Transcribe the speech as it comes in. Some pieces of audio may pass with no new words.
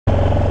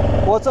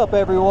What's up,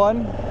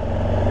 everyone?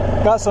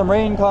 Got some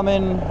rain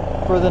coming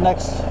for the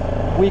next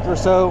week or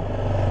so.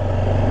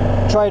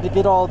 Tried to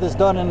get all this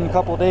done in a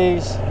couple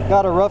days.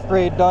 Got a rough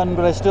grade done,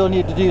 but I still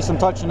need to do some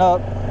touching up.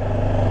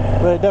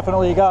 But I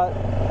definitely got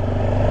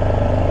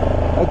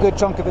a good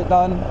chunk of it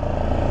done,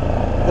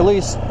 at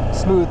least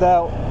smoothed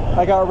out.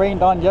 I got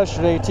rained on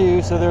yesterday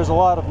too, so there's a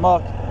lot of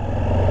muck.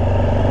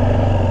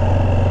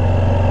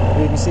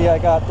 You can see I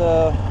got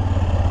the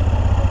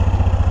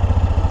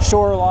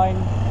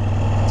shoreline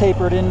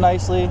tapered in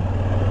nicely.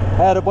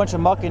 I had a bunch of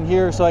muck in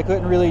here, so I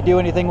couldn't really do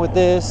anything with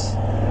this.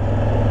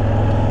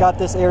 Got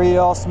this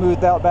area all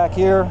smoothed out back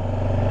here.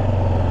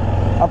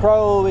 I'm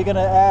probably going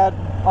to add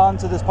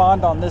onto this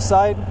pond on this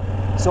side,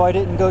 so I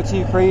didn't go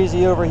too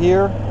crazy over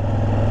here.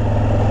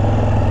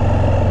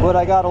 But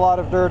I got a lot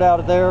of dirt out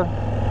of there.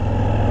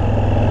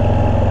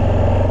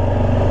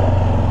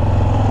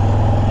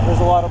 There's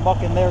a lot of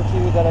muck in there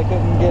too that I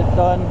couldn't get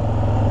done.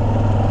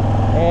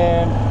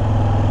 And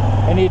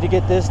I need to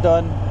get this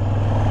done.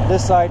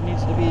 This side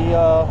needs to be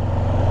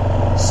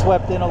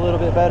swept in a little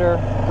bit better,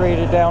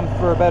 graded down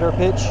for a better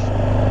pitch.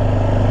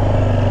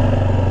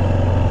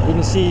 You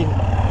can see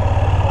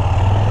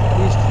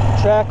these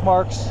track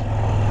marks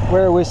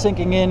where it was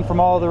sinking in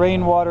from all the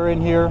rainwater in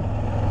here,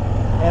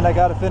 and I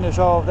got to finish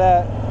all of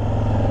that.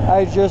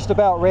 I just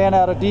about ran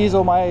out of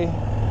diesel. My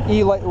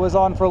E-light was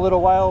on for a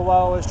little while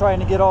I was trying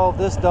to get all of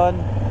this done,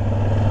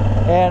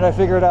 and I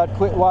figured I'd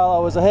quit while I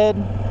was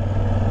ahead.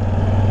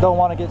 Don't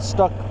want to get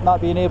stuck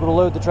not being able to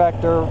load the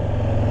tractor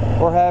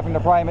or having to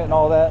prime it and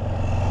all that.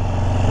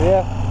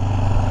 Yeah,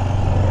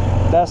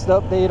 that's the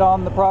update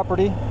on the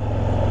property.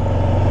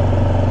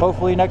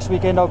 Hopefully next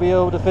weekend I'll be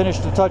able to finish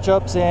the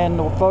touch-ups, and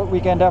the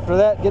weekend after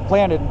that get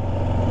planted.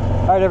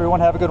 All right, everyone,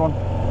 have a good one.